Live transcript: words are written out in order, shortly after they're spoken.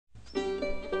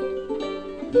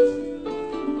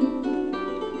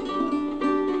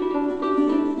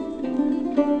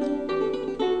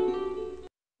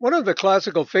One of the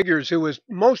classical figures who was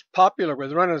most popular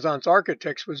with Renaissance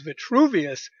architects was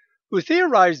Vitruvius, who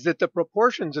theorized that the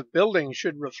proportions of buildings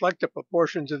should reflect the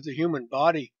proportions of the human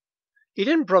body. He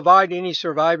didn't provide any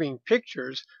surviving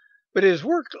pictures, but his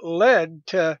work led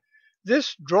to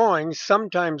this drawing,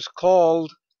 sometimes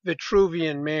called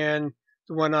Vitruvian Man.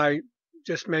 The one I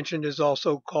just mentioned is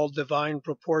also called Divine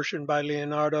Proportion by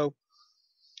Leonardo.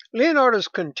 Leonardo's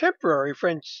contemporary,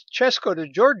 Francesco di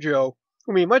Giorgio,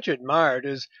 whom he much admired,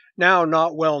 is now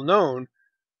not well known,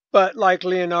 but like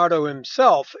Leonardo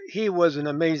himself, he was an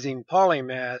amazing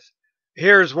polymath.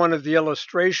 Here's one of the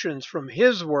illustrations from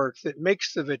his work that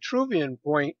makes the Vitruvian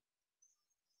point.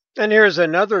 And here's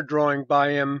another drawing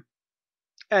by him,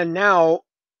 and now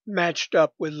matched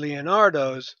up with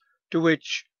Leonardo's, to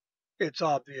which it's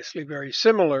obviously very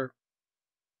similar.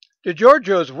 Di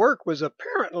Giorgio's work was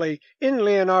apparently in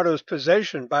Leonardo's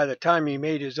possession by the time he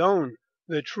made his own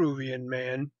Vitruvian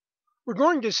Man. We're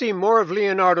going to see more of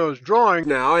Leonardo's drawing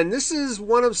now, and this is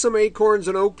one of some acorns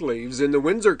and oak leaves in the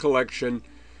Windsor collection.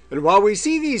 And while we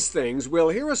see these things, we'll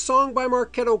hear a song by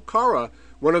Marchetto Cara,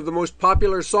 one of the most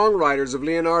popular songwriters of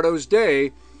Leonardo's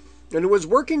day, and who was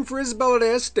working for Isabella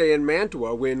d'Este in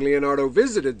Mantua when Leonardo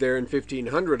visited there in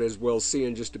 1500, as we'll see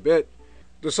in just a bit.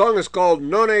 The song is called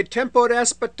Non è tempo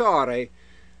d'aspettare.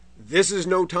 This is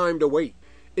no time to wait.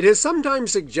 It is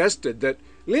sometimes suggested that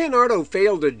Leonardo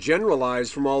failed to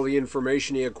generalize from all the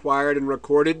information he acquired and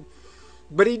recorded,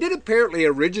 but he did apparently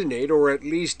originate, or at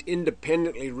least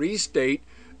independently restate,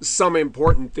 some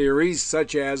important theories,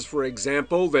 such as, for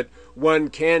example, that one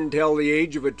can tell the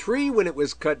age of a tree when it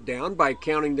was cut down by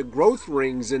counting the growth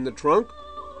rings in the trunk.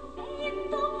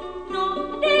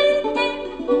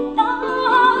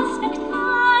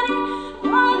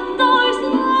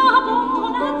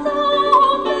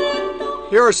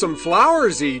 Here are some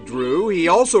flowers he drew. He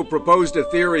also proposed a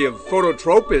theory of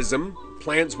phototropism.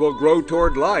 Plants will grow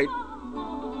toward light.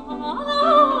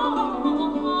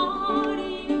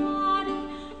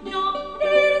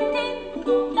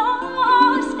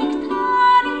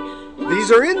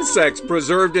 These are insects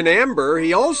preserved in amber.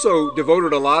 He also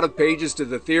devoted a lot of pages to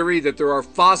the theory that there are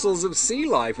fossils of sea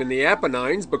life in the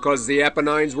Apennines because the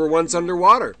Apennines were once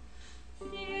underwater.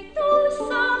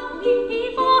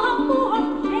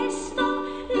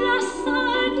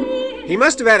 He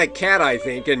must have had a cat, I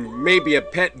think, and maybe a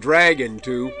pet dragon,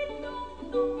 too.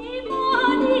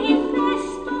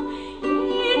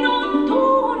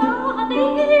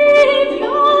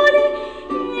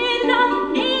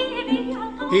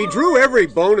 He drew every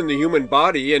bone in the human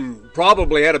body and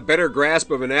probably had a better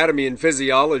grasp of anatomy and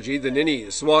physiology than any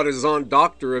soi-disant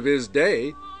doctor of his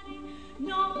day.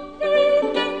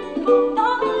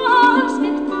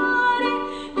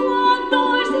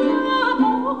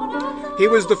 He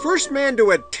was the first man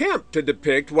to attempt to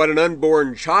depict what an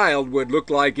unborn child would look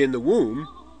like in the womb.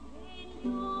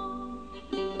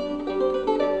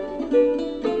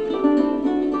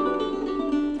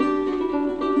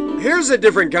 Here's a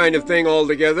different kind of thing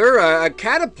altogether, a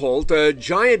catapult, a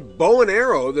giant bow and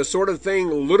arrow, the sort of thing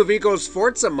Ludovico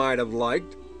Sforza might have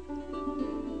liked.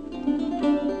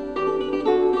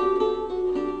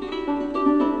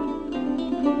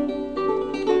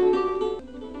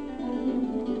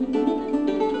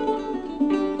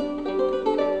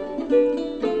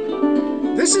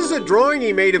 This is a drawing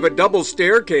he made of a double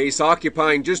staircase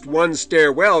occupying just one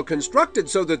stairwell, constructed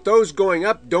so that those going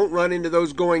up don't run into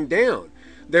those going down.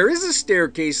 There is a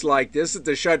staircase like this at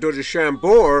the Château de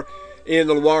Chambord in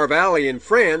the Loire Valley in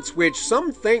France, which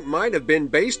some think might have been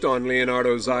based on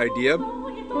Leonardo's idea.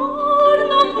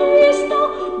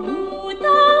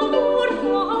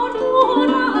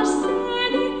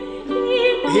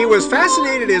 He was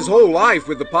fascinated his whole life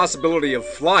with the possibility of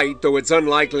flight, though it's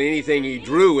unlikely anything he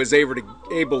drew was ever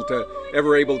able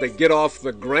to get off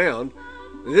the ground.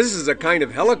 This is a kind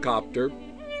of helicopter.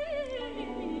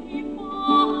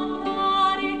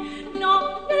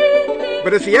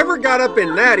 But if he ever got up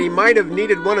in that, he might have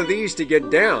needed one of these to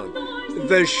get down.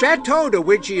 The chateau to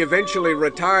which he eventually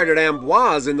retired at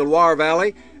Amboise in the Loire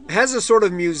Valley has a sort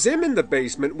of museum in the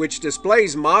basement which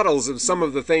displays models of some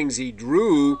of the things he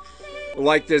drew,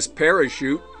 like this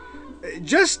parachute.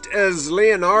 Just as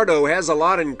Leonardo has a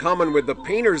lot in common with the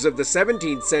painters of the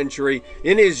 17th century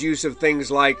in his use of things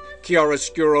like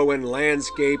chiaroscuro and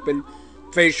landscape and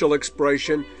facial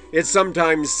expression, it's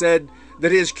sometimes said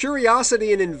that his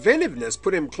curiosity and inventiveness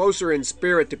put him closer in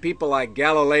spirit to people like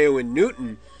Galileo and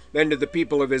Newton than to the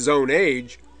people of his own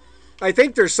age. I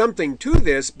think there's something to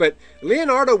this, but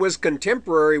Leonardo was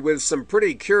contemporary with some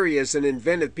pretty curious and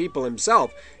inventive people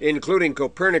himself, including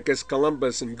Copernicus,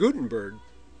 Columbus, and Gutenberg.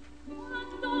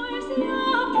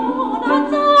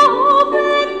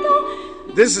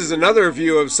 This is another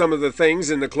view of some of the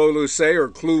things in the Clos Lucé or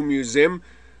Clou Museum.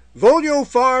 Voglio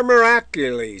far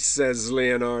miracoli, says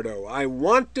Leonardo. I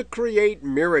want to create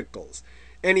miracles.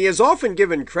 And he is often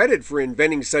given credit for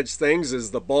inventing such things as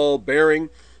the ball bearing,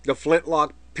 the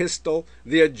flintlock pistol,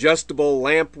 the adjustable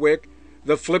lamp wick,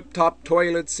 the flip-top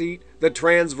toilet seat, the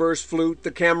transverse flute,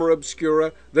 the camera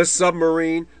obscura, the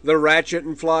submarine, the ratchet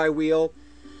and flywheel.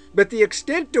 But the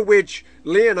extent to which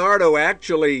Leonardo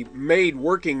actually made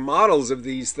working models of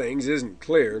these things isn't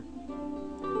clear.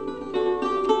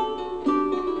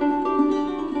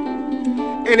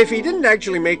 And if he didn't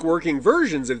actually make working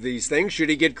versions of these things, should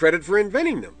he get credit for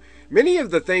inventing them? Many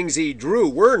of the things he drew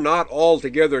were not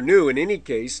altogether new in any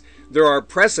case. There are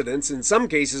precedents, in some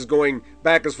cases going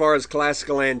back as far as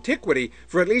classical antiquity,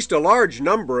 for at least a large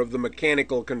number of the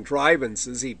mechanical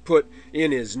contrivances he put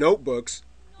in his notebooks.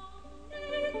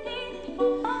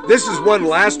 This is one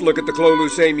last look at the Clos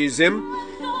Lucé Museum.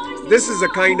 This is a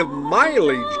kind of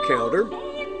mileage counter.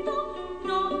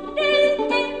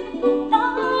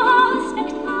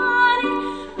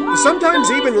 Sometimes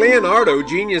even Leonardo,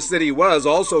 genius that he was,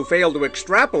 also failed to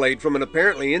extrapolate from an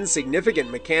apparently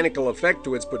insignificant mechanical effect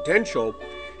to its potential.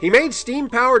 He made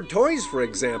steam-powered toys, for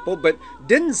example, but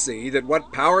didn't see that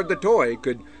what powered the toy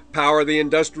could power the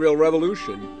Industrial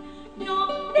Revolution.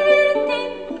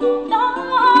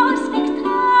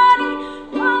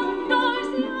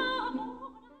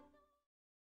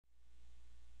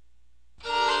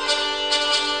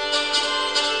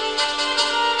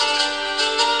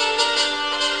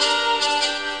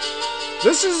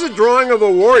 This is a drawing of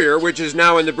a warrior which is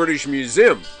now in the British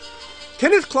Museum.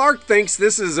 Kenneth Clark thinks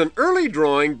this is an early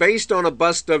drawing based on a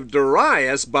bust of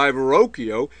Darius by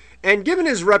Verrocchio, and given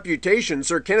his reputation,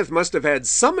 Sir Kenneth must have had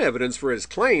some evidence for his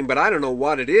claim, but I don't know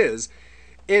what it is.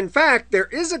 In fact, there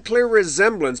is a clear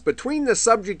resemblance between the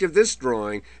subject of this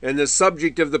drawing and the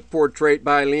subject of the portrait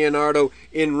by Leonardo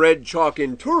in red chalk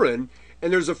in Turin,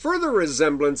 and there's a further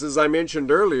resemblance, as I mentioned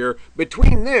earlier,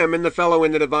 between them and the fellow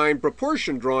in the Divine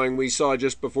Proportion drawing we saw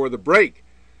just before the break.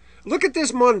 Look at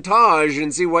this montage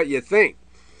and see what you think.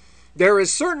 There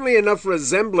is certainly enough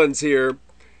resemblance here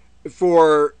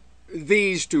for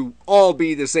these to all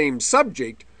be the same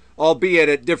subject, albeit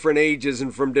at different ages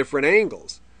and from different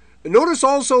angles. Notice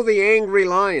also the angry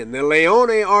lion, the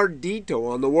Leone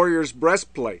Ardito, on the warrior's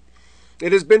breastplate.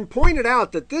 It has been pointed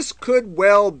out that this could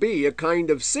well be a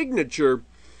kind of signature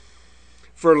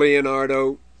for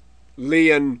Leonardo.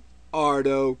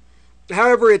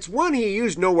 However, it's one he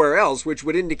used nowhere else, which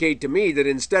would indicate to me that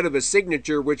instead of a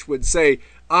signature which would say,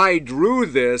 I drew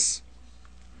this,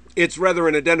 it's rather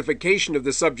an identification of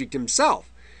the subject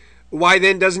himself. Why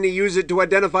then doesn't he use it to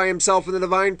identify himself in the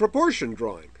Divine Proportion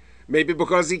drawing? Maybe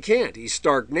because he can't. He's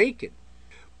stark naked.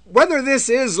 Whether this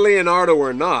is Leonardo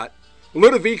or not,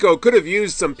 Ludovico could have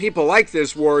used some people like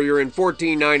this warrior in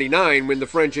 1499 when the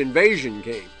French invasion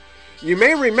came. You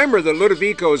may remember that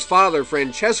Ludovico's father,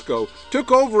 Francesco,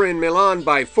 took over in Milan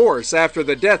by force after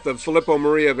the death of Filippo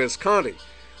Maria Visconti.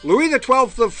 Louis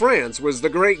XII of France was the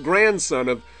great-grandson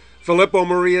of Filippo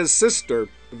Maria's sister,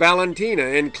 Valentina,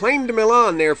 and claimed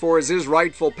Milan, therefore, as his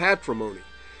rightful patrimony.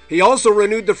 He also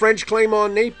renewed the French claim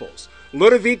on Naples.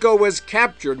 Ludovico was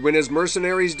captured when his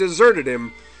mercenaries deserted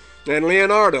him, and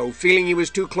Leonardo, feeling he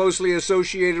was too closely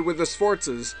associated with the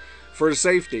Sforzas for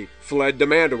safety, fled to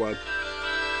Mantua.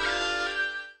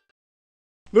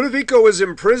 Ludovico was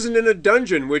imprisoned in a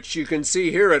dungeon, which you can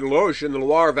see here at Loches in the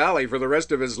Loire Valley for the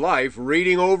rest of his life,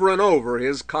 reading over and over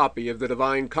his copy of the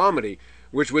Divine Comedy,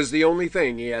 which was the only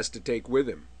thing he has to take with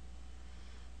him.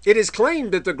 It is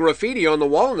claimed that the graffiti on the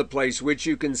wall in the place, which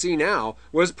you can see now,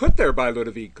 was put there by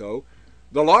Ludovico.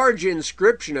 The large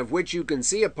inscription of which you can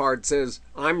see a part says,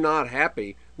 I'm not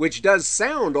happy, which does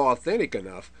sound authentic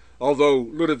enough, although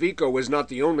Ludovico was not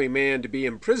the only man to be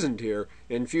imprisoned here,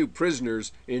 and few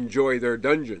prisoners enjoy their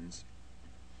dungeons.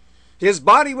 His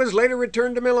body was later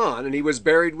returned to Milan, and he was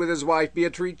buried with his wife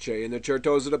Beatrice in the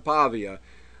Certosa di Pavia,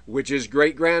 which his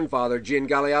great-grandfather Gian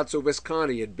Galeazzo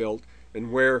Visconti had built,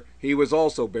 and where he was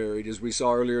also buried, as we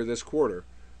saw earlier this quarter.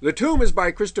 The tomb is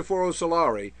by Cristoforo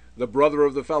Solari, the brother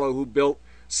of the fellow who built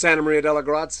Santa Maria delle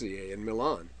Grazie in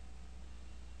Milan.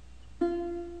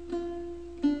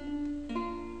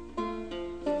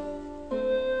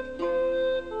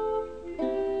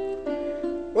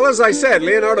 Well, as I said,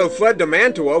 Leonardo fled to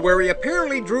Mantua, where he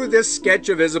apparently drew this sketch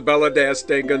of Isabella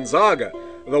d'Este Gonzaga,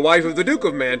 the wife of the Duke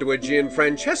of Mantua,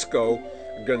 Gianfrancesco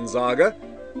Gonzaga,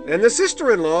 and the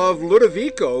sister-in-law of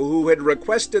Ludovico, who had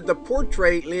requested the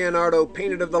portrait Leonardo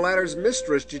painted of the latter's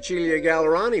mistress, Cecilia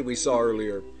Gallerani, we saw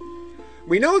earlier.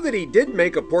 We know that he did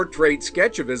make a portrait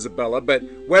sketch of Isabella, but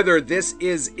whether this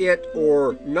is it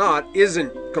or not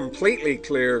isn't completely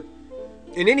clear.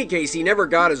 In any case, he never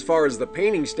got as far as the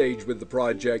painting stage with the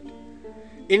project.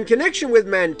 In connection with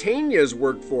Mantegna's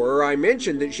work for her, I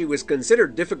mentioned that she was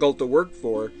considered difficult to work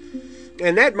for,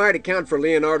 and that might account for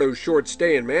Leonardo's short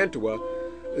stay in Mantua.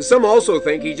 Some also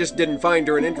think he just didn't find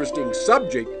her an interesting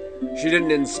subject. She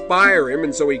didn't inspire him,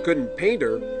 and so he couldn't paint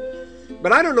her.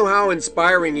 But I don't know how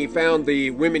inspiring he found the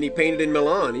women he painted in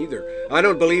Milan either. I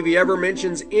don't believe he ever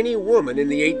mentions any woman in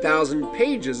the 8,000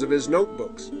 pages of his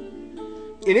notebooks.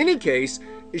 In any case,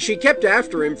 she kept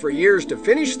after him for years to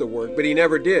finish the work, but he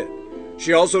never did.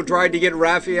 She also tried to get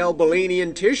Raphael, Bellini,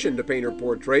 and Titian to paint her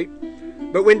portrait.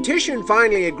 But when Titian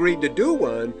finally agreed to do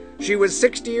one, she was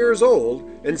 60 years old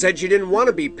and said she didn't want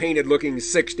to be painted looking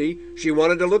 60, she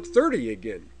wanted to look 30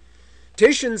 again.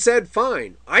 Titian said,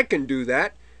 "Fine, I can do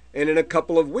that, and in a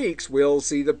couple of weeks we'll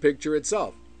see the picture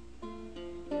itself."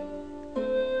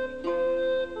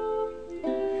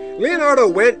 Leonardo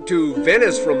went to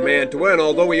Venice from Mantua, and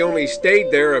although he only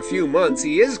stayed there a few months,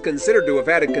 he is considered to have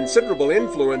had a considerable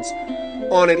influence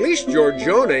on at least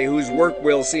Giorgione, whose work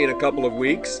we'll see in a couple of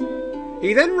weeks.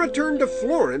 He then returned to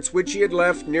Florence, which he had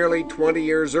left nearly 20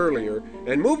 years earlier,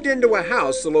 and moved into a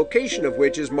house, the location of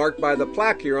which is marked by the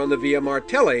plaque here on the Via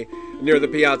Martelli, near the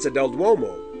Piazza del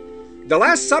Duomo. The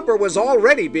Last Supper was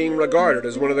already being regarded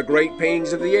as one of the great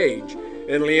paintings of the age,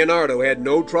 and Leonardo had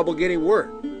no trouble getting work.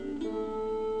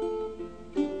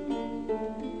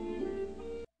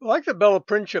 Like the Bella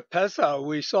Principessa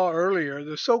we saw earlier,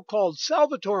 the so-called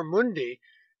Salvator Mundi,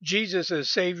 Jesus as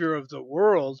Savior of the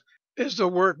World, is the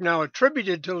work now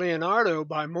attributed to Leonardo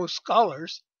by most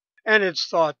scholars, and it's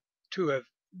thought to have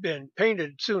been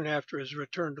painted soon after his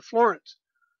return to Florence.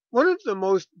 One of the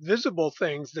most visible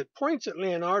things that points at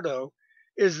Leonardo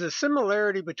is the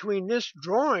similarity between this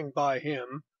drawing by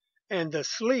him and the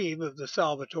sleeve of the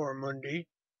Salvator Mundi.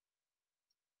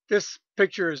 This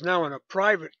picture is now in a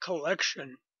private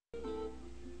collection.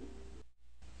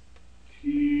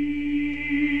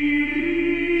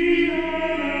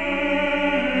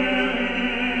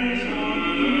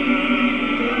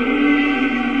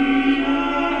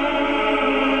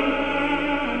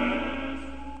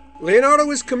 Leonardo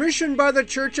was commissioned by the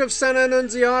Church of Santa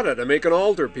Annunziata to make an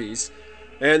altarpiece,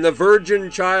 and the Virgin,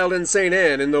 Child, and St.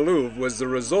 Anne in the Louvre was the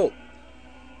result.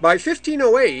 By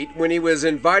 1508, when he was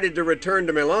invited to return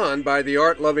to Milan by the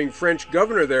art-loving French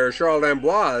governor there, Charles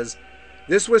d'Amboise,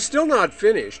 this was still not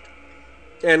finished,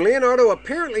 and Leonardo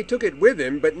apparently took it with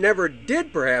him, but never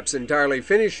did perhaps entirely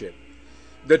finish it.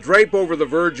 The drape over the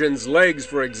Virgin's legs,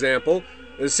 for example,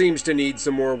 seems to need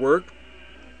some more work.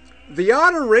 The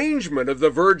odd arrangement of the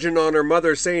Virgin on her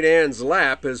mother St. Anne's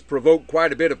lap has provoked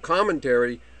quite a bit of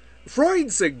commentary.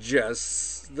 Freud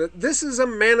suggests that this is a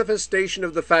manifestation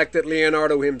of the fact that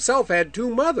Leonardo himself had two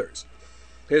mothers,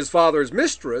 his father's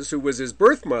mistress, who was his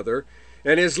birth mother,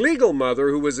 and his legal mother,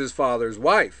 who was his father's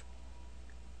wife.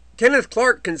 Kenneth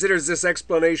Clark considers this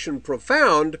explanation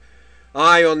profound.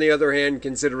 I, on the other hand,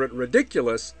 consider it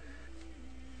ridiculous.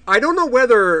 I don't know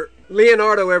whether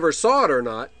Leonardo ever saw it or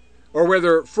not, or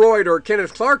whether Freud or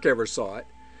Kenneth Clark ever saw it,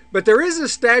 but there is a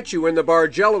statue in the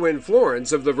Bargello in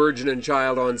Florence of the Virgin and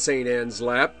Child on St. Anne's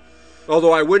lap,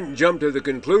 although I wouldn't jump to the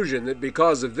conclusion that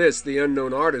because of this the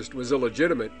unknown artist was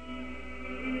illegitimate.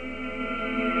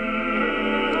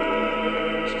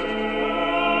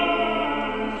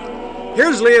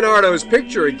 Here's Leonardo's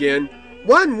picture again.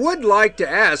 One would like to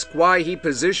ask why he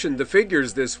positioned the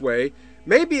figures this way.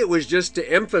 Maybe it was just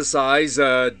to emphasize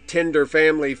a tender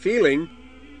family feeling.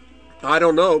 I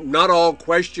don't know. Not all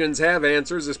questions have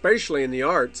answers, especially in the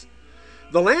arts.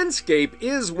 The landscape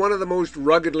is one of the most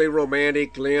ruggedly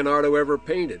romantic Leonardo ever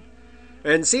painted,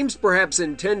 and seems perhaps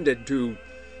intended to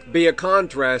be a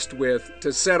contrast with,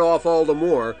 to set off all the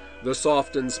more, the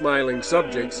soft and smiling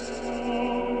subjects.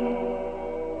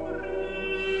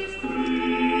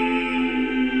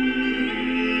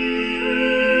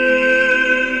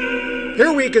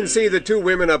 Here we can see the two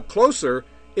women up closer.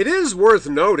 It is worth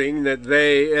noting that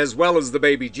they, as well as the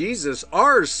baby Jesus,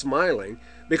 are smiling,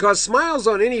 because smiles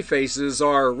on any faces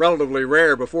are relatively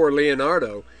rare before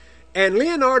Leonardo. And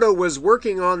Leonardo was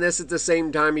working on this at the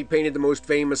same time he painted the most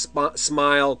famous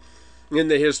smile in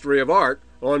the history of art,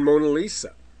 on Mona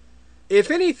Lisa. If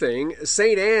anything,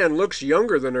 St. Anne looks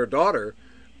younger than her daughter,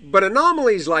 but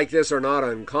anomalies like this are not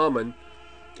uncommon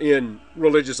in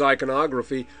religious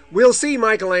iconography. We'll see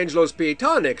Michelangelo's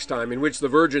Pietà next time, in which the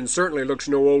Virgin certainly looks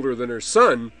no older than her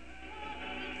son.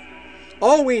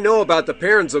 All we know about the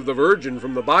parents of the Virgin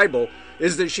from the Bible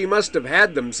is that she must have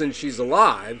had them since she's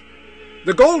alive.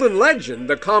 The Golden Legend,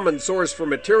 the common source for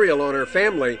material on her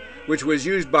family, which was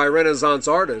used by Renaissance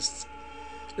artists,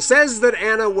 says that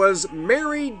Anna was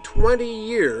married 20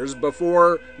 years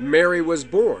before Mary was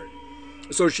born.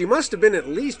 So she must have been at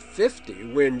least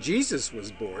 50 when Jesus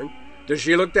was born. Does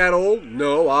she look that old?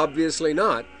 No, obviously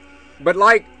not. But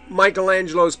like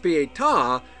Michelangelo's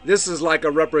Pietà, this is like a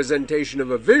representation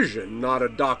of a vision, not a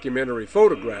documentary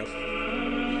photograph.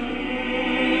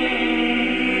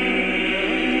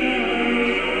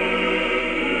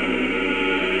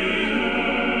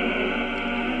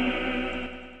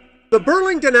 The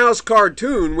Burlington House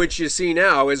cartoon, which you see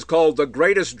now, is called The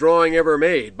Greatest Drawing Ever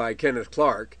Made by Kenneth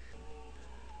Clark.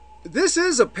 This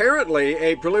is apparently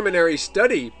a preliminary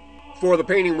study for the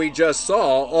painting we just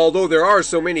saw, although there are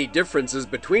so many differences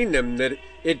between them that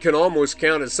it can almost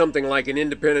count as something like an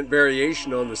independent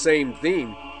variation on the same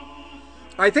theme.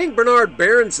 I think Bernard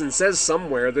Berenson says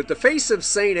somewhere that the face of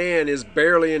St. Anne is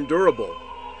barely endurable,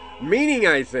 meaning,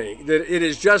 I think, that it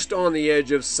is just on the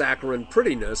edge of saccharine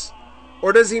prettiness.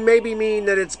 Or does he maybe mean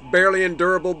that it's barely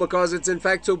endurable because it's in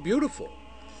fact so beautiful?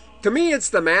 To me,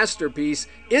 it's the masterpiece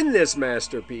in this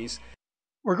masterpiece.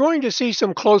 We're going to see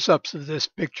some close-ups of this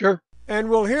picture. And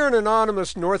we'll hear an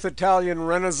anonymous North Italian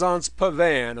Renaissance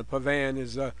pavan. A pavan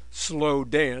is a slow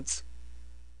dance.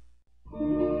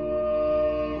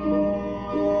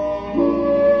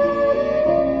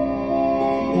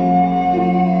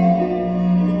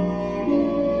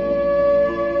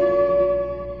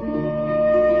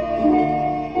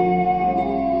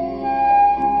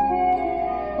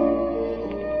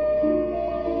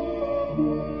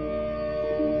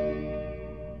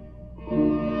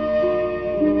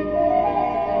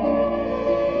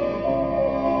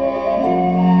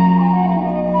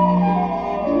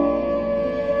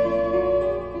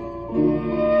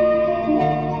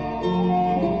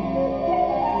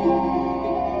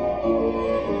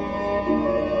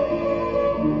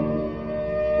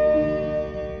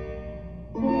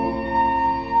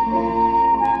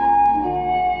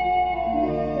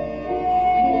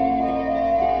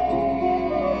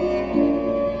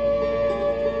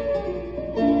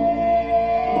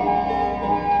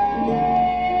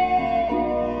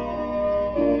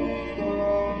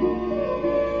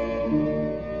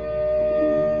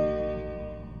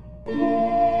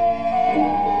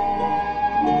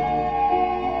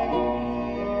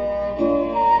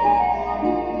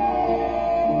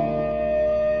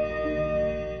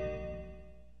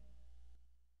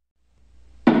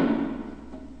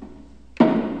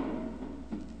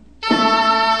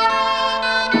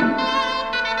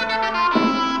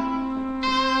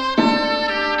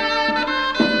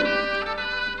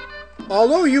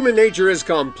 Although human nature is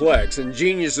complex, and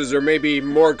geniuses are maybe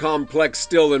more complex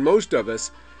still than most of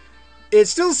us, it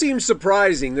still seems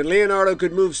surprising that Leonardo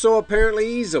could move so apparently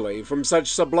easily from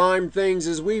such sublime things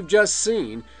as we've just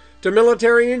seen to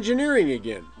military engineering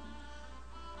again.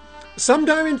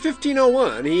 Sometime in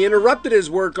 1501, he interrupted his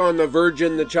work on the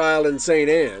Virgin, the Child, and St.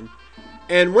 Anne,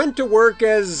 and went to work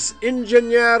as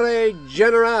Ingegnere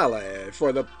Generale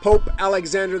for the Pope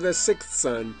Alexander VI's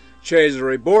son,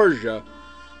 Cesare Borgia,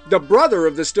 the brother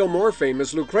of the still more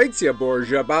famous Lucrezia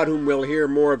Borgia, about whom we'll hear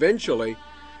more eventually.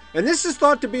 And this is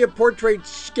thought to be a portrait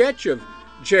sketch of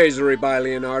Cesare by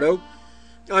Leonardo.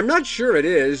 I'm not sure it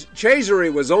is.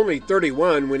 Cesare was only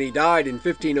 31 when he died in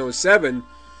 1507,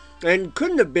 and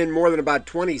couldn't have been more than about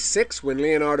 26 when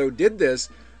Leonardo did this,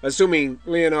 assuming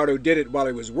Leonardo did it while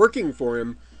he was working for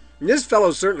him. And this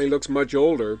fellow certainly looks much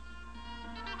older.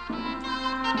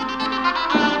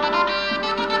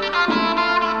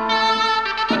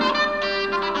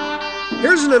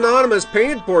 Here's an anonymous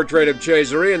painted portrait of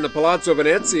Cesare in the Palazzo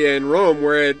Venezia in Rome,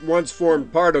 where it once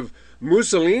formed part of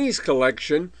Mussolini's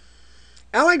collection.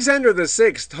 Alexander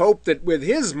VI hoped that with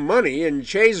his money and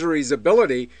Cesare's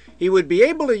ability, he would be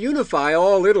able to unify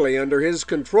all Italy under his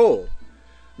control.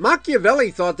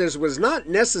 Machiavelli thought this was not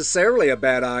necessarily a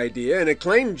bad idea, and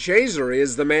acclaimed Cesare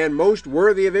as the man most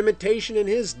worthy of imitation in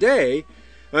his day,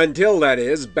 until, that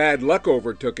is, bad luck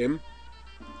overtook him.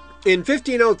 In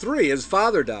 1503, his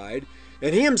father died,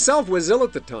 and he himself was ill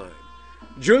at the time.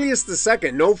 Julius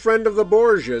II, no friend of the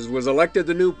Borgias, was elected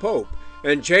the new pope,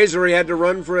 and Cesare had to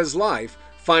run for his life,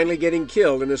 finally getting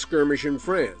killed in a skirmish in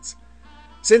France.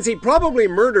 Since he probably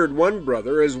murdered one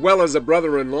brother as well as a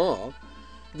brother-in-law,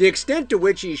 the extent to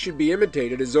which he should be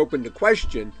imitated is open to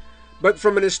question, but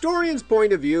from an historian's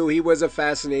point of view, he was a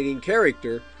fascinating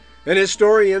character, and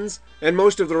historians, and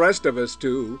most of the rest of us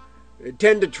too,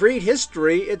 tend to treat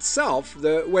history itself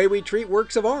the way we treat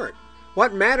works of art.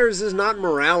 What matters is not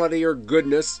morality or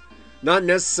goodness, not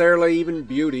necessarily even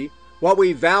beauty. What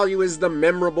we value is the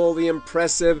memorable, the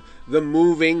impressive, the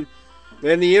moving,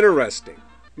 and the interesting.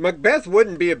 Macbeth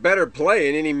wouldn't be a better play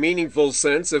in any meaningful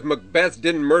sense if Macbeth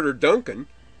didn't murder Duncan,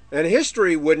 and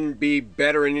history wouldn't be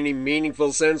better in any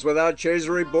meaningful sense without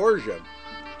Cesare Borgia.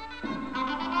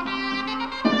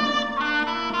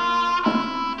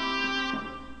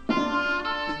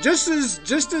 Just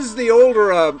as the older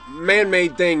a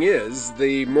man-made thing is,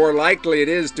 the more likely it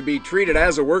is to be treated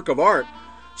as a work of art,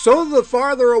 so the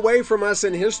farther away from us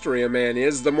in history a man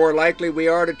is, the more likely we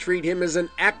are to treat him as an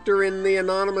actor in the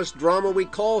anonymous drama we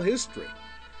call history.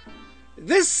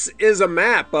 This is a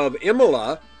map of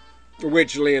Imola,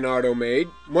 which Leonardo made,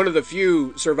 one of the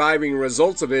few surviving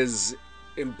results of his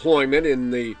employment in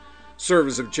the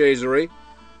service of Cesare.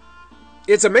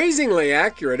 It's amazingly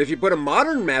accurate. If you put a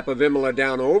modern map of Imola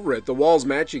down over it, the walls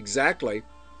match exactly.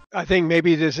 I think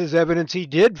maybe this is evidence he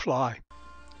did fly.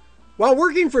 While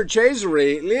working for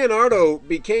Cesare, Leonardo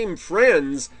became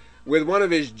friends with one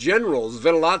of his generals,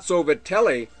 Vitellozzo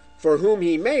Vitelli, for whom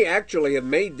he may actually have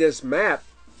made this map.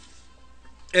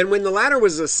 And when the latter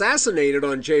was assassinated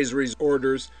on Cesare's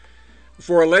orders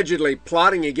for allegedly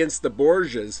plotting against the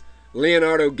Borgias,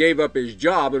 Leonardo gave up his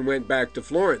job and went back to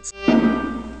Florence.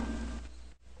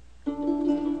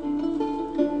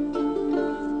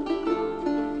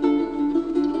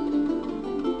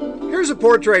 Here's a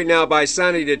portrait now by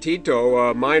Santi de Tito,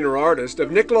 a minor artist, of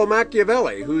Niccolo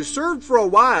Machiavelli, who served for a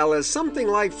while as something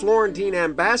like Florentine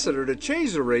ambassador to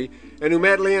Cesare and who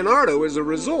met Leonardo as a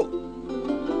result.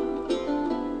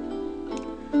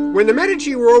 When the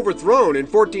Medici were overthrown in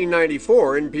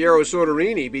 1494 and Piero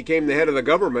Soderini became the head of the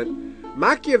government,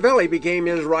 Machiavelli became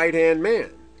his right-hand man.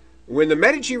 When the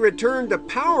Medici returned to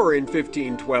power in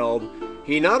 1512,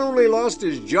 he not only lost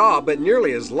his job but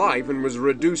nearly his life and was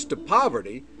reduced to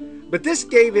poverty, but this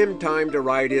gave him time to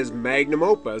write his magnum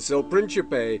opus, Il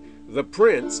Principe, The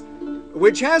Prince,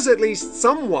 which has, at least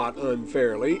somewhat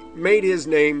unfairly, made his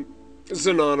name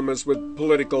synonymous with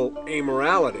political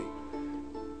amorality.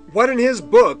 What in his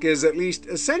book is at least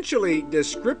essentially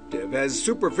descriptive has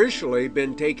superficially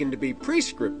been taken to be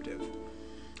prescriptive.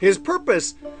 His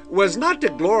purpose was not to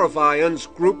glorify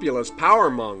unscrupulous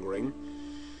power-mongering,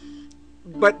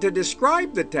 but to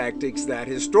describe the tactics that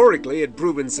historically had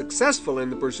proven successful in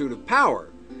the pursuit of power,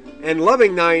 and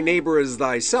loving thy neighbor as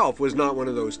thyself was not one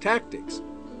of those tactics.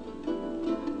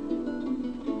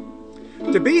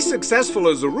 To be successful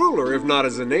as a ruler, if not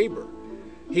as a neighbor,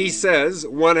 he says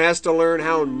one has to learn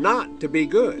how not to be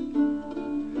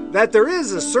good. That there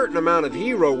is a certain amount of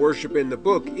hero worship in the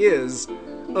book is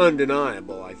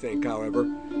undeniable, I think, however.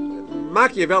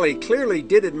 Machiavelli clearly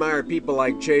did admire people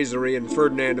like Cesare and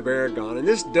Ferdinand of Aragon, and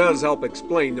this does help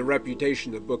explain the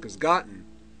reputation the book has gotten.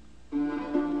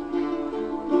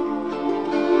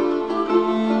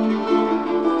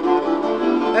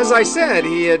 As I said,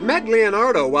 he had met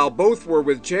Leonardo while both were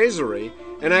with Cesare,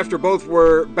 and after both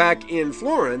were back in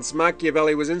Florence,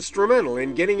 Machiavelli was instrumental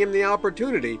in getting him the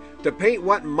opportunity to paint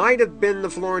what might have been the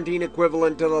Florentine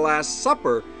equivalent to the Last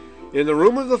Supper in the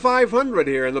Room of the 500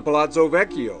 here in the Palazzo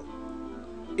Vecchio.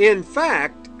 In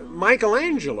fact,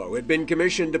 Michelangelo had been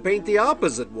commissioned to paint the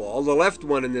opposite wall, the left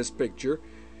one in this picture,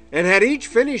 and had each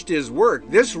finished his work,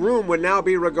 this room would now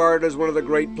be regarded as one of the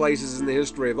great places in the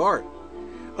history of art.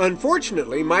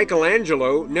 Unfortunately,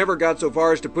 Michelangelo never got so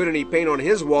far as to put any paint on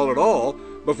his wall at all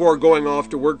before going off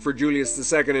to work for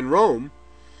Julius II in Rome,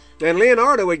 and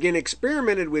Leonardo again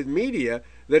experimented with media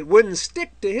that wouldn't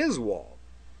stick to his wall.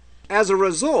 As a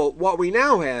result, what we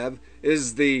now have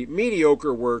is the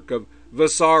mediocre work of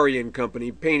Vasari and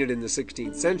Company, painted in the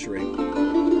 16th century.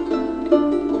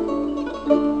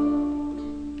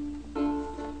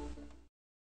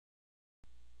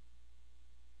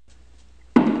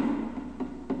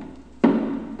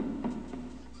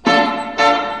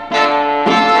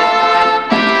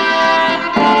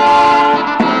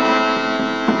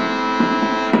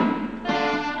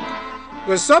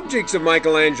 The subjects of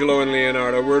Michelangelo and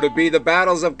Leonardo were to be the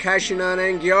battles of Cascina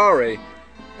and Anghiari,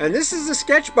 and this is a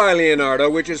sketch by Leonardo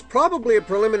which is probably a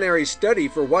preliminary study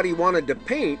for what he wanted to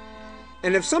paint,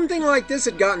 and if something like this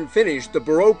had gotten finished, the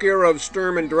Baroque era of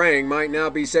Sturm und Drang might now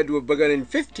be said to have begun in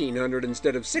 1500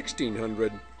 instead of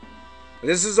 1600.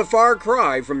 This is a far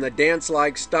cry from the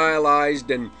dance-like,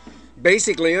 stylized, and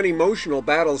basically unemotional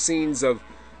battle scenes of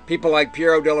people like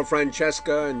Piero della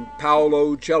Francesca and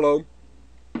Paolo Cello.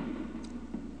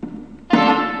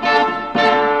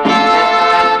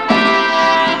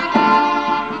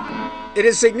 It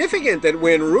is significant that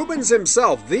when Rubens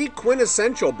himself, the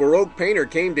quintessential Baroque painter,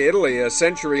 came to Italy a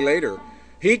century later,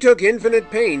 he took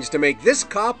infinite pains to make this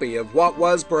copy of what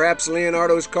was perhaps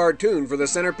Leonardo's cartoon for the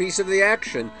centerpiece of the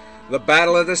action, the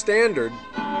Battle of the Standard.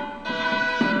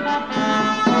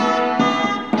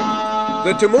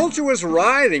 The tumultuous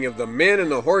writhing of the men and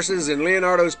the horses in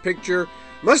Leonardo's picture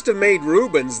must have made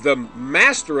Rubens, the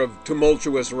master of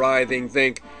tumultuous writhing,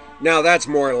 think, now that's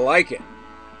more like it.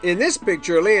 In this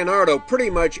picture, Leonardo pretty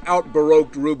much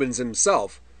out-baroqued Rubens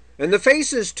himself. And the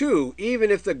faces, too, even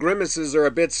if the grimaces are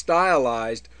a bit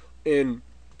stylized in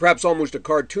perhaps almost a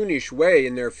cartoonish way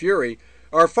in their fury,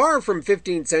 are far from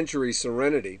 15th century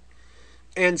serenity.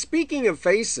 And speaking of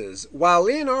faces, while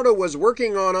Leonardo was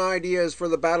working on ideas for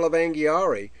the Battle of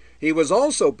Anghiari, he was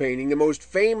also painting the most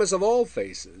famous of all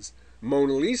faces,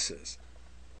 Mona Lisa's.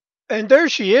 And there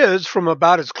she is, from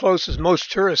about as close as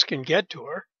most tourists can get to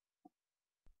her.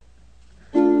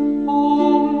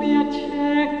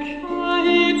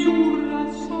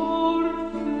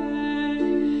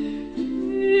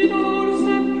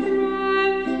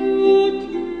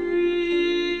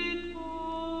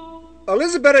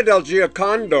 Elisabetta del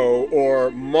Giocondo,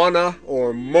 or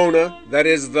Mona, that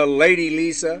is the Lady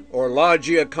Lisa, or La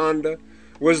Gioconda,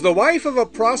 was the wife of a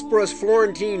prosperous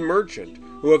Florentine merchant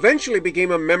who eventually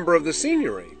became a member of the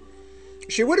Signory.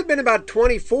 She would have been about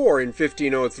 24 in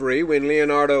 1503 when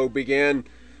Leonardo began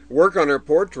work on her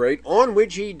portrait, on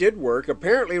which he did work,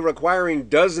 apparently requiring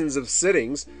dozens of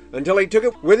sittings, until he took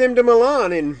it with him to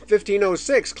Milan in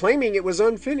 1506, claiming it was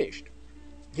unfinished.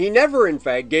 He never, in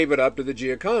fact, gave it up to the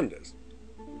Giocondas.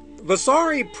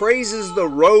 Vasari praises the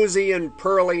rosy and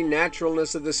pearly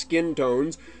naturalness of the skin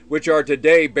tones, which are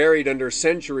today buried under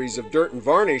centuries of dirt and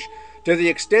varnish, to the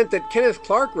extent that Kenneth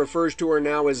Clark refers to her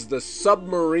now as the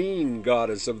submarine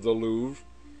goddess of the Louvre.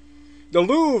 The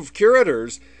Louvre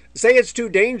curators say it's too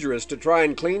dangerous to try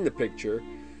and clean the picture,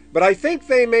 but I think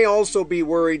they may also be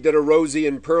worried that a rosy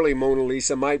and pearly Mona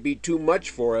Lisa might be too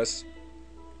much for us.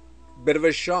 Bit of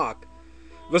a shock.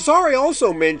 Vasari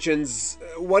also mentions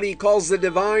what he calls the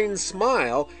divine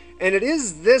smile, and it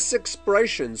is this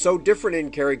expression, so different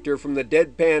in character from the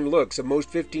deadpan looks of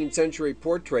most 15th century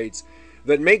portraits,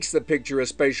 that makes the picture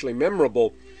especially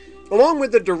memorable, along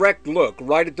with the direct look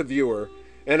right at the viewer,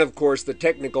 and of course the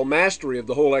technical mastery of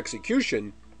the whole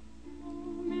execution,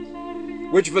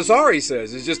 which Vasari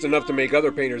says is just enough to make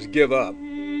other painters give up.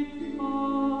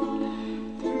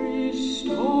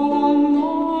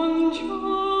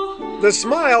 The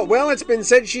smile, well, it's been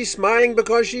said she's smiling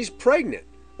because she's pregnant,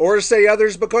 or say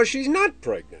others because she's not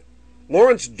pregnant.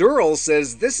 Lawrence Durrell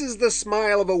says this is the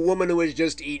smile of a woman who has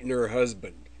just eaten her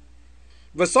husband.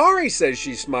 Vasari says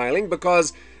she's smiling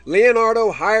because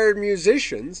Leonardo hired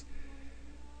musicians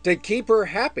to keep her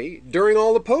happy during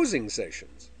all the posing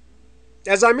sessions.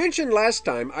 As I mentioned last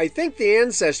time, I think the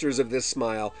ancestors of this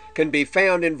smile can be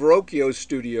found in Verrocchio's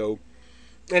studio.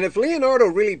 And if Leonardo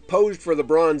really posed for the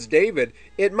Bronze David,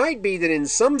 it might be that in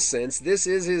some sense this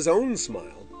is his own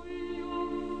smile.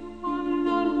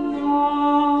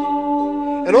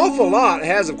 An awful lot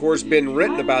has, of course, been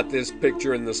written about this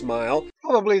picture and the smile.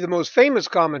 Probably the most famous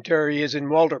commentary is in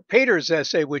Walter Pater's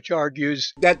essay, which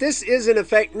argues that this is in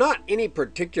effect not any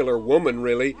particular woman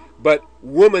really, but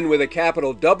woman with a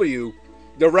capital W,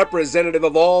 the representative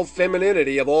of all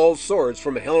femininity of all sorts,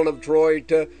 from Helen of Troy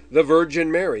to the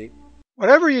Virgin Mary.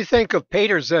 Whatever you think of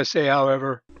Pater's essay,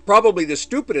 however, probably the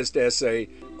stupidest essay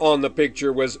on the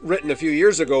picture was written a few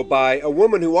years ago by a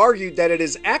woman who argued that it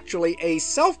is actually a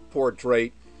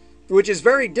self-portrait, which is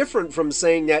very different from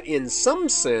saying that in some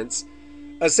sense,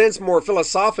 a sense more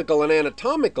philosophical and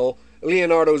anatomical,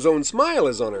 Leonardo's own smile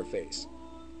is on her face.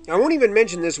 I won't even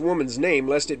mention this woman's name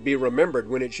lest it be remembered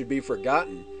when it should be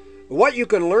forgotten. What you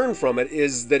can learn from it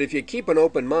is that if you keep an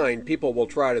open mind, people will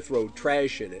try to throw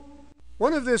trash in it.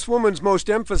 One of this woman's most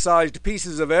emphasized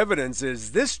pieces of evidence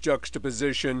is this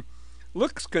juxtaposition.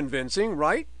 Looks convincing,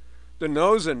 right? The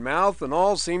nose and mouth and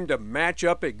all seem to match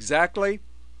up exactly.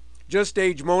 Just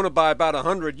age Mona by about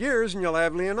 100 years and you'll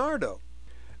have Leonardo.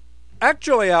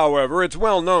 Actually, however, it's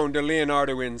well known to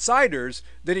Leonardo insiders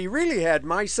that he really had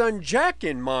my son Jack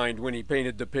in mind when he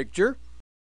painted the picture.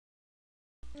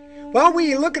 While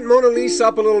we look at Mona Lisa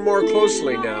up a little more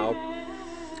closely now,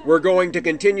 we're going to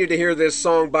continue to hear this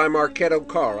song by Marchetto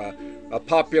Cara, a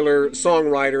popular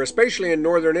songwriter, especially in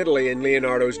northern Italy in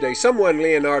Leonardo's day, someone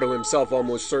Leonardo himself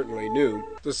almost certainly knew.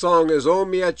 The song is O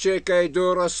mia cieca e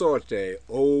dura sorte,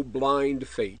 O blind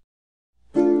fate.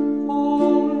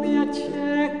 O mia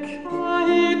cieca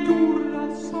e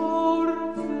dura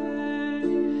sorte,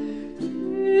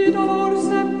 ti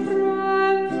dorse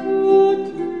prendo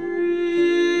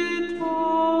trita,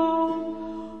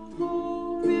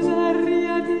 o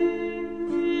miseria di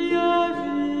mia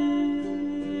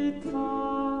vita,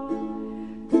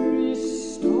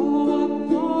 Cristo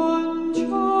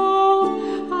annuncia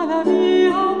alla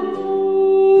mia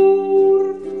amore.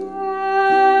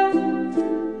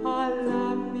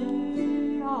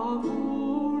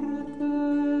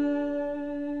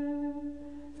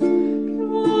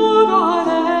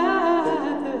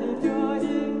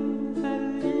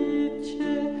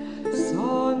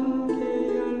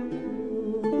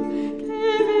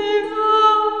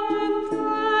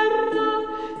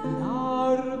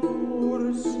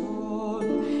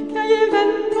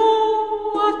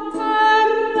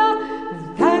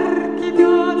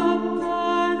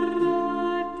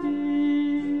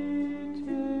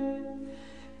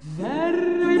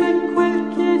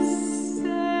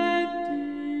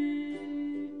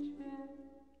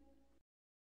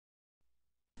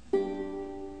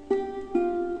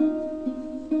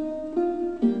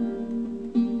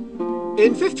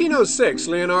 In 1506,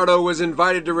 Leonardo was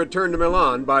invited to return to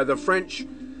Milan by the French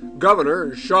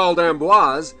governor, Charles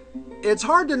d'Amboise. It's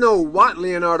hard to know what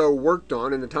Leonardo worked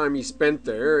on in the time he spent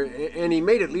there, and he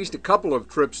made at least a couple of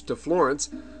trips to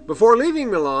Florence before leaving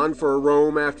Milan for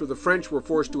Rome after the French were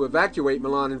forced to evacuate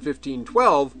Milan in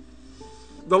 1512.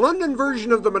 The London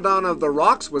version of the Madonna of the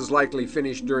Rocks was likely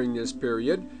finished during this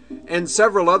period, and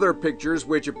several other pictures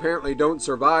which apparently don't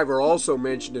survive are also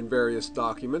mentioned in various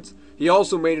documents. He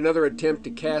also made another attempt to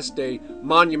cast a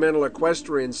monumental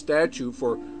equestrian statue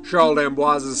for Charles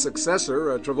d'Amboise's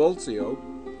successor, Trivulzio.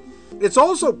 It's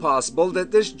also possible that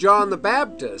this John the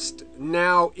Baptist,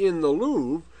 now in the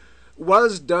Louvre,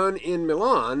 was done in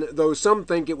Milan, though some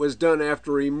think it was done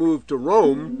after he moved to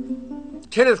Rome.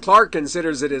 Kenneth Clark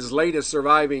considers it his latest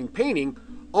surviving painting.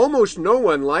 Almost no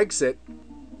one likes it,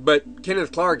 but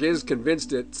Kenneth Clark is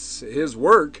convinced it's his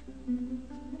work.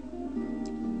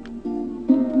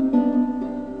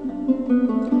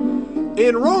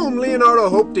 In Rome, Leonardo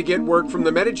hoped to get work from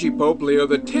the Medici Pope Leo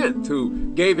X,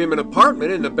 who gave him an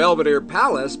apartment in the Belvedere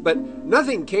Palace, but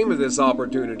nothing came of this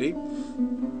opportunity.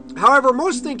 However,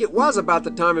 most think it was about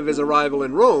the time of his arrival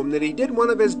in Rome that he did one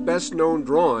of his best-known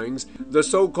drawings, the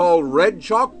so-called red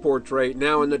chalk portrait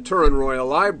now in the Turin Royal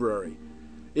Library.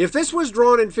 If this was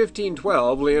drawn in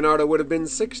 1512, Leonardo would have been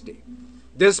 60.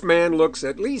 This man looks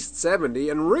at least 70,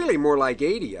 and really more like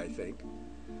 80, I think.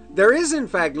 There is, in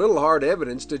fact, little hard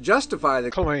evidence to justify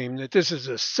the claim that this is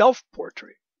a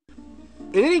self-portrait.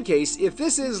 In any case, if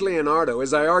this is Leonardo,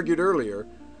 as I argued earlier,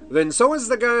 then so is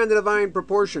the guy in the Divine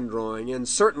Proportion drawing, and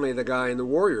certainly the guy in the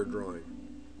Warrior drawing.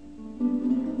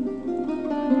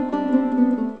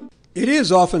 It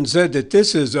is often said that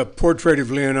this is a portrait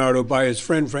of Leonardo by his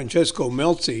friend Francesco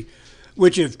Melzi,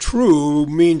 which, if true,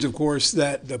 means, of course,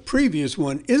 that the previous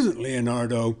one isn't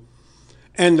Leonardo,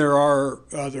 and there are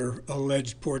other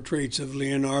alleged portraits of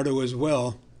Leonardo as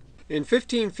well. In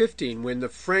 1515, when the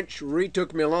French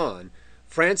retook Milan,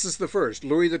 Francis I,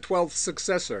 Louis XII's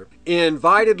successor,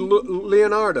 invited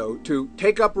Leonardo to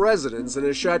take up residence in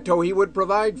a chateau he would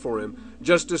provide for him,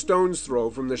 just a stone's throw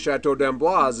from the Chateau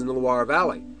d'Amboise in the Loire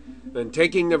Valley. And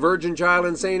taking the Virgin Child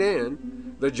and St.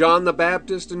 Anne, the John the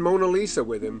Baptist and Mona Lisa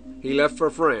with him, he left for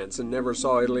France and never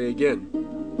saw Italy again.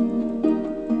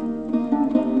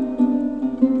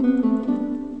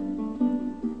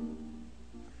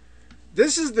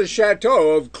 This is the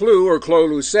chateau of Clou or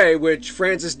Clos-Lucé, which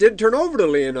Francis did turn over to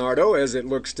Leonardo as it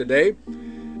looks today.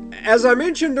 As I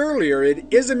mentioned earlier, it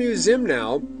is a museum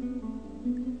now,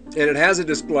 and it has a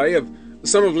display of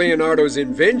some of Leonardo's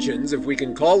inventions, if we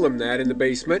can call them that, in the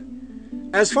basement.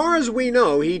 As far as we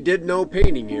know, he did no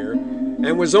painting here,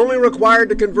 and was only required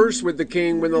to converse with the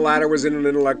king when the latter was in an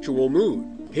intellectual mood.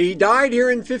 He died here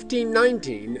in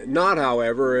 1519, not,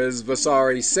 however, as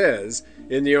Vasari says,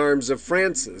 in the arms of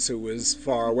Francis, who was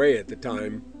far away at the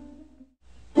time.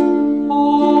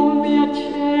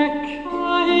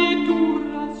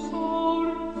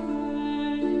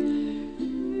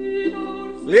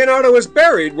 Leonardo was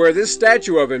buried where this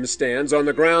statue of him stands on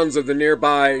the grounds of the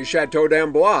nearby Chateau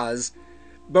d'Amboise,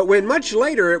 but when much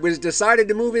later it was decided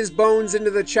to move his bones into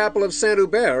the chapel of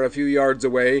Saint-Hubert a few yards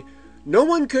away, no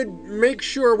one could make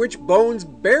sure which bones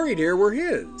buried here were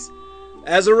his.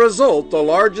 As a result, the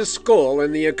largest skull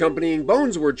and the accompanying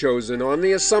bones were chosen on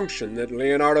the assumption that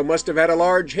Leonardo must have had a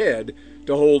large head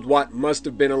to hold what must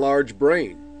have been a large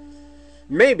brain.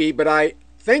 Maybe, but I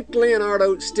think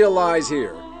Leonardo still lies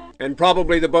here, and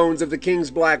probably the bones of the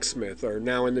king's blacksmith are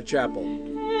now in the chapel.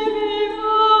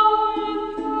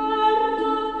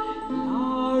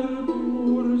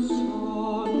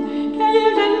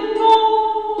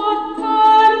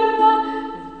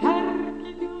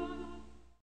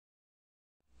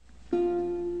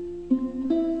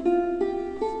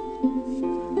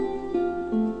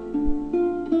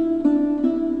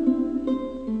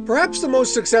 Perhaps the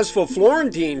most successful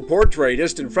Florentine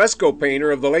portraitist and fresco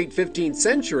painter of the late 15th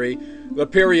century, the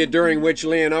period during which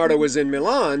Leonardo was in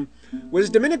Milan, was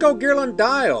Domenico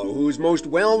Ghirlandaio, whose most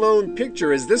well-known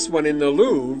picture is this one in the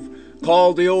Louvre,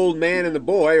 called The Old Man and the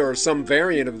Boy, or some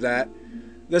variant of that.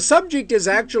 The subject is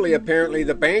actually apparently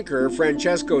the banker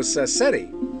Francesco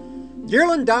Sassetti.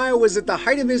 Ghirlandaio was at the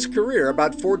height of his career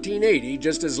about 1480,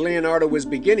 just as Leonardo was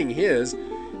beginning his,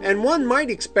 and one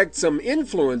might expect some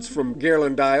influence from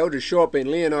Ghirlandaio to show up in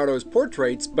Leonardo's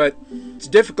portraits, but it's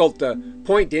difficult to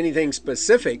point to anything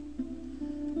specific.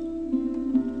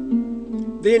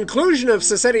 The inclusion of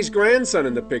Sassetti's grandson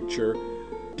in the picture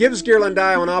gives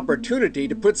Ghirlandaio an opportunity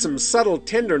to put some subtle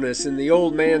tenderness in the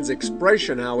old man's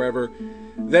expression, however,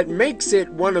 that makes it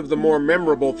one of the more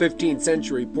memorable 15th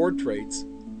century portraits.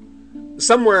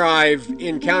 Somewhere I've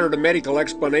encountered a medical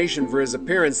explanation for his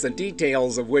appearance, the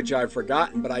details of which I've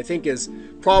forgotten, but I think his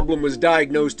problem was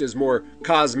diagnosed as more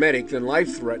cosmetic than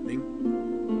life-threatening.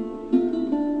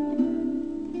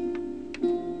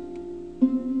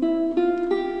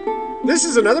 This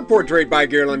is another portrait by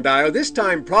Ghirlandaio, this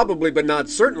time probably but not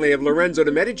certainly of Lorenzo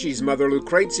de' Medici's mother,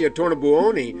 Lucrezia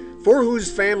Tornabuoni, for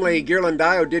whose family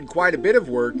Ghirlandaio did quite a bit of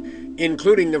work,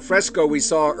 including the fresco we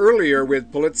saw earlier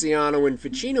with Poliziano and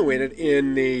Ficino in it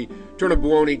in the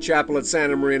Tornabuoni Chapel at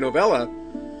Santa Maria Novella.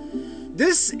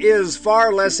 This is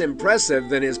far less impressive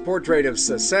than his portrait of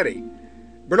Sassetti.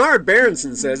 Bernard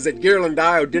Berenson says that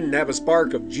Ghirlandaio didn't have a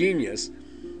spark of genius.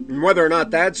 And whether or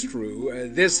not that's true,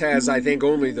 this has, I think,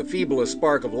 only the feeblest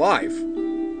spark of life.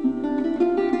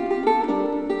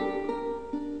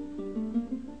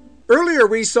 Earlier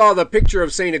we saw the picture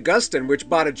of St. Augustine, which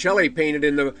Botticelli painted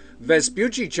in the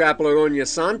Vespucci Chapel at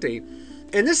Ognissanti.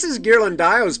 And this is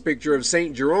Ghirlandaio's picture of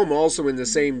St. Jerome, also in the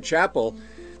same chapel.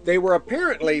 They were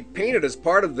apparently painted as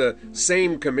part of the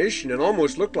same commission and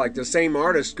almost looked like the same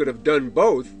artist could have done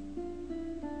both.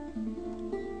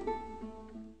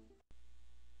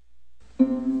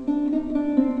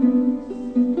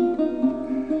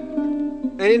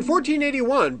 And in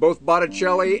 1481, both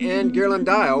Botticelli and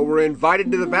Ghirlandaio were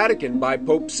invited to the Vatican by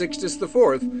Pope Sixtus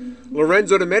IV,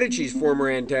 Lorenzo de' Medici's former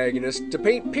antagonist, to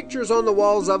paint pictures on the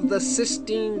walls of the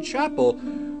Sistine Chapel,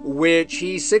 which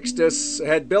he, Sixtus,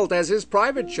 had built as his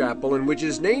private chapel and which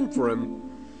is named for him.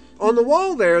 On the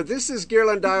wall there, this is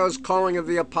Ghirlandaio's Calling of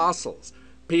the Apostles.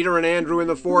 Peter and Andrew in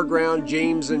the foreground,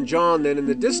 James and John then in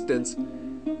the distance.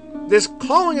 This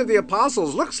Calling of the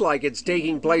Apostles looks like it's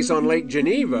taking place on Lake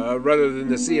Geneva rather than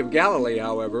the Sea of Galilee,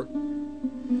 however.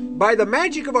 By the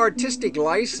magic of artistic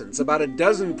license, about a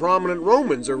dozen prominent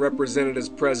Romans are represented as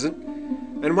present,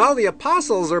 and while the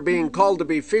apostles are being called to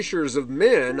be fishers of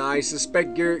men, I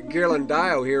suspect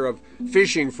Ghirlandaio here of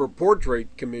fishing for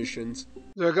portrait commissions.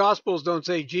 The Gospels don't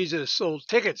say Jesus sold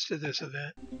tickets to this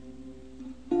event.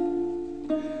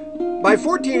 By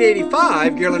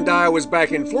 1485, Ghirlandaio was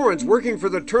back in Florence working for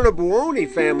the Tornabuoni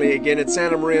family again at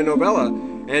Santa Maria Novella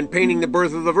and painting the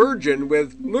birth of the Virgin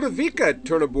with Ludovica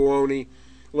Tornabuoni,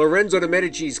 Lorenzo de'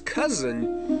 Medici's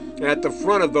cousin, at the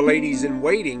front of the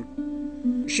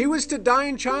ladies-in-waiting. She was to die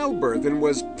in childbirth and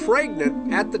was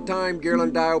pregnant at the time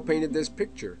Ghirlandaio painted this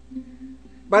picture.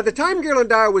 By the time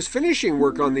Ghirlandaio was finishing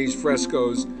work on these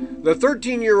frescoes, the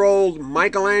 13-year-old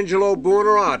Michelangelo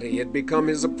Buonarroti had become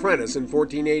his apprentice in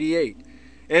 1488,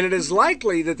 and it is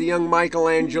likely that the young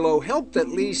Michelangelo helped at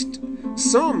least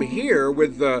some here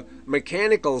with the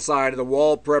mechanical side of the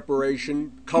wall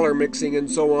preparation, color mixing, and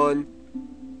so on.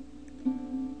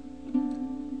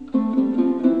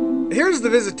 Here's the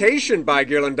Visitation by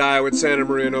Ghirlandaio at Santa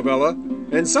Maria Novella,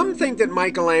 and some think that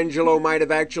Michelangelo might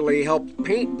have actually helped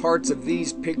paint parts of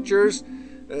these pictures.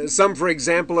 Some, for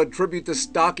example, attribute the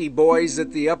stocky boys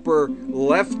at the upper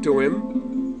left to him.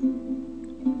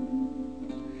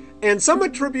 And some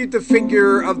attribute the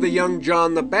figure of the young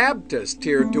John the Baptist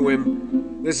here to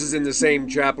him. This is in the same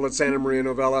chapel at Santa Maria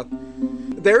Novella.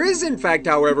 There is, in fact,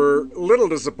 however, little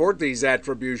to support these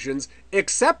attributions,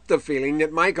 except the feeling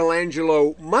that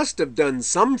Michelangelo must have done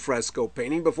some fresco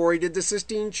painting before he did the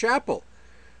Sistine Chapel.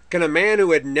 Can a man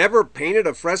who had never painted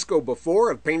a fresco before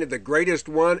have painted the greatest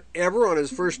one ever on his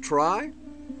first try?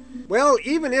 Well,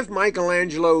 even if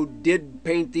Michelangelo did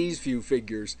paint these few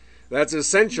figures, that's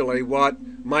essentially what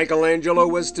Michelangelo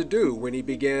was to do when he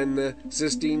began the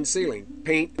Sistine ceiling,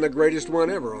 paint the greatest one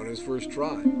ever on his first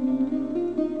try.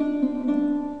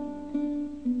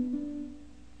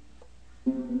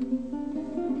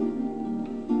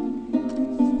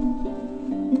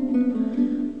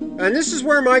 And this is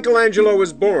where Michelangelo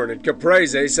was born, at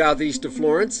Caprese, southeast of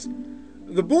Florence.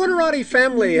 The Buonarroti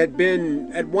family had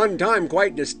been at one time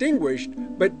quite distinguished,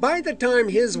 but by the time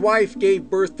his wife gave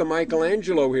birth to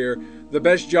Michelangelo here, the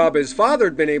best job his father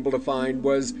had been able to find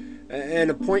was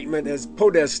an appointment as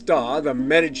podesta, the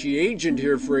Medici agent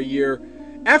here for a year,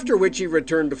 after which he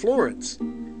returned to Florence.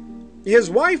 His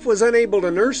wife was unable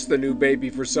to nurse the new baby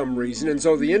for some reason, and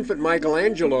so the infant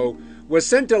Michelangelo was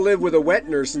sent to live with a wet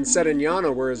nurse in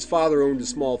Settignano, where his father owned a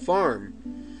small farm.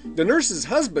 The nurse's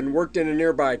husband worked in a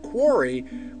nearby quarry,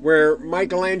 where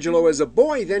Michelangelo as a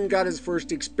boy then got his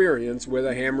first experience with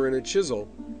a hammer and a chisel.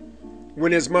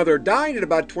 When his mother died at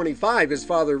about 25, his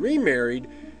father remarried,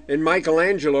 and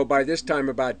Michelangelo, by this time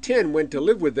about 10, went to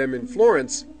live with them in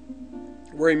Florence,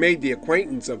 where he made the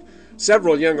acquaintance of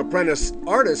several young apprentice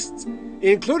artists,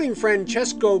 including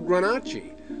Francesco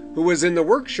Granacci, who was in the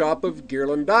workshop of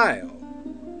Ghirlandaio.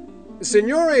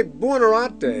 Signore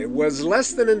Buonarroti was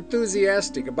less than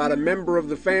enthusiastic about a member of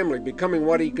the family becoming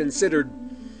what he considered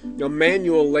a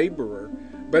manual laborer.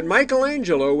 But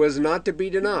Michelangelo was not to be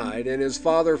denied, and his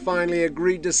father finally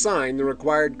agreed to sign the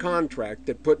required contract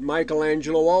that put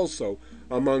Michelangelo also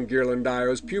among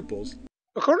Ghirlandaio's pupils.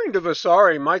 According to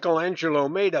Vasari, Michelangelo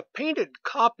made a painted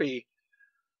copy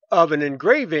of an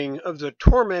engraving of the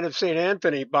Torment of St.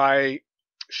 Anthony by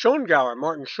Schongauer,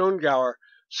 Martin Schongauer,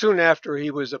 soon after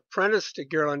he was apprenticed to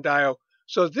Ghirlandaio.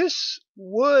 So this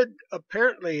would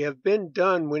apparently have been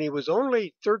done when he was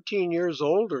only 13 years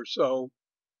old or so.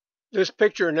 This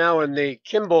picture, now in the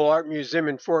Kimball Art Museum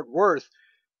in Fort Worth,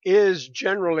 is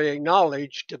generally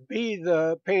acknowledged to be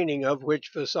the painting of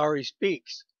which Vasari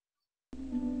speaks.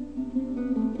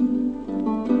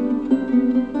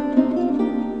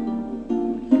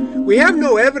 We have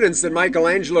no evidence that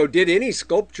Michelangelo did any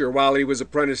sculpture while he was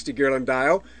apprenticed to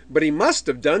Ghirlandaio, but he must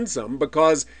have done some,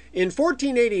 because in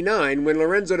 1489, when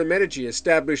Lorenzo de' Medici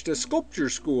established a sculpture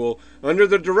school under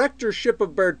the directorship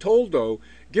of Bertoldo,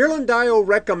 Ghirlandaio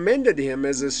recommended him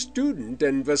as a student,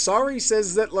 and Vasari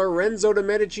says that Lorenzo de'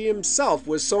 Medici himself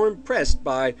was so impressed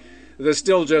by the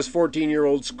still just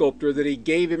 14-year-old sculptor that he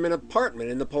gave him an apartment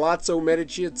in the Palazzo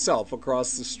Medici itself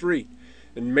across the street,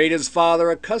 and made his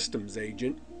father a customs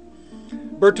agent.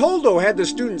 Bertoldo had the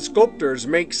student sculptors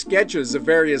make sketches of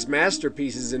various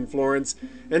masterpieces in Florence,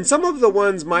 and some of the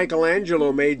ones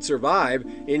Michelangelo made survive,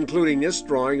 including this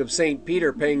drawing of St.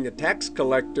 Peter paying the tax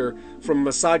collector from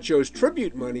Masaccio's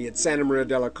tribute money at Santa Maria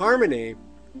della Carmine.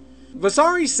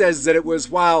 Vasari says that it was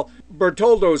while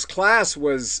Bertoldo's class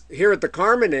was here at the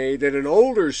Carmine that an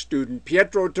older student,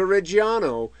 Pietro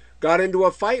Torrigiano, got into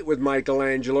a fight with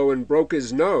Michelangelo and broke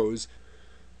his nose,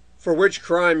 for which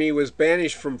crime he was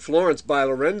banished from Florence by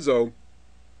Lorenzo.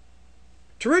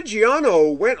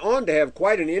 Torrigiano went on to have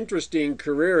quite an interesting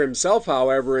career himself,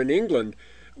 however, in England,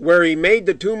 where he made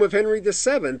the tomb of Henry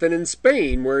VII, and in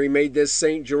Spain, where he made this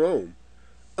St. Jerome.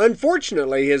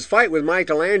 Unfortunately, his fight with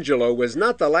Michelangelo was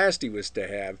not the last he was to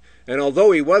have, and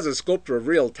although he was a sculptor of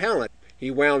real talent,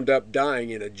 he wound up dying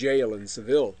in a jail in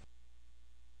Seville.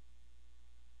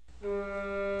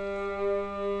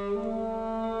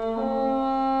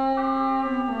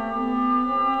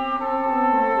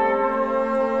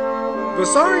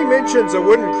 Vasari mentions a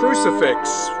wooden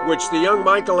crucifix which the young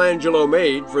Michelangelo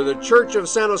made for the Church of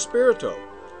Santo Spirito,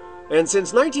 and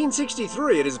since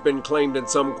 1963 it has been claimed in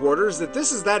some quarters that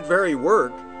this is that very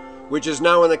work, which is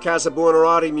now in the Casa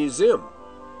Buonarroti Museum.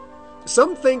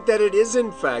 Some think that it is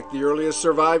in fact the earliest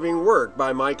surviving work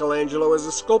by Michelangelo as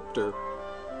a sculptor.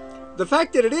 The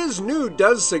fact that it is nude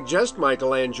does suggest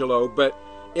Michelangelo, but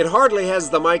it hardly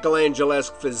has the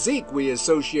Michelangelesque physique we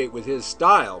associate with his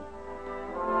style.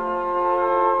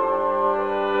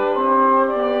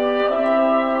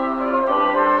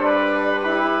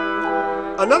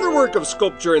 Another work of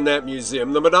sculpture in that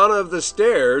museum, the Madonna of the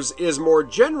Stairs, is more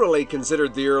generally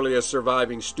considered the earliest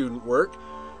surviving student work,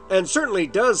 and certainly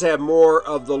does have more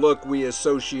of the look we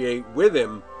associate with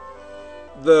him.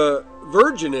 The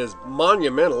Virgin is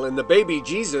monumental, and the baby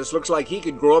Jesus looks like he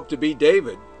could grow up to be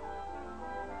David.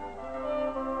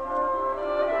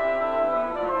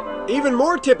 Even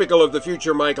more typical of the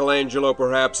future Michelangelo,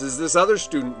 perhaps, is this other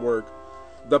student work,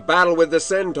 The Battle with the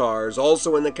Centaurs,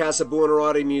 also in the Casa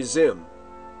Buonarroti Museum.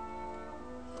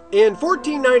 In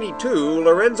 1492,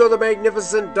 Lorenzo the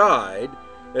Magnificent died,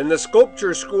 and the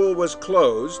sculpture school was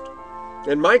closed,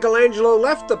 and Michelangelo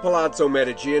left the Palazzo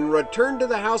Medici and returned to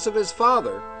the house of his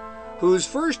father, whose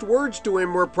first words to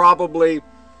him were probably,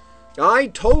 "I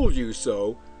told you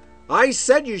so. I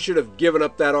said you should have given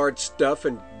up that art stuff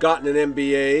and gotten an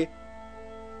MBA."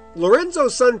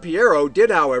 Lorenzo's son Piero did,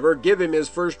 however, give him his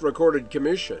first recorded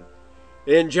commission.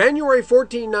 In January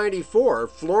 1494,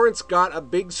 Florence got a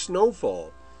big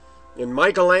snowfall, and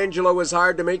Michelangelo was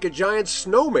hired to make a giant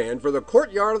snowman for the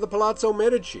courtyard of the Palazzo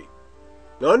Medici.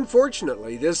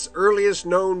 Unfortunately, this earliest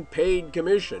known paid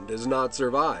commission does not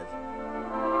survive.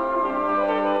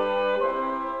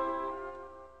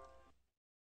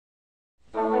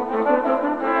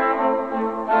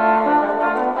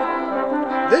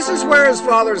 This is where his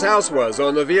father's house was,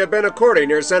 on the Via Benacorte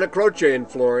near Santa Croce in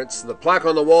Florence. The plaque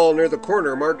on the wall near the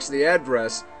corner marks the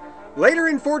address. Later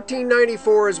in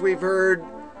 1494, as we've heard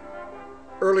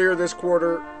earlier this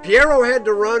quarter, Piero had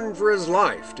to run for his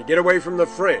life to get away from the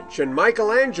French, and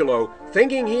Michelangelo,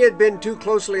 thinking he had been too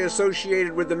closely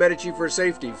associated with the Medici for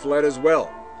safety, fled as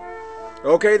well.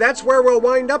 Okay, that's where we'll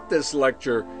wind up this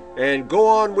lecture, and go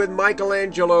on with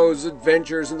Michelangelo's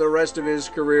adventures and the rest of his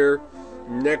career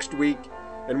next week,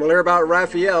 and we'll hear about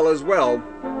Raphael as well.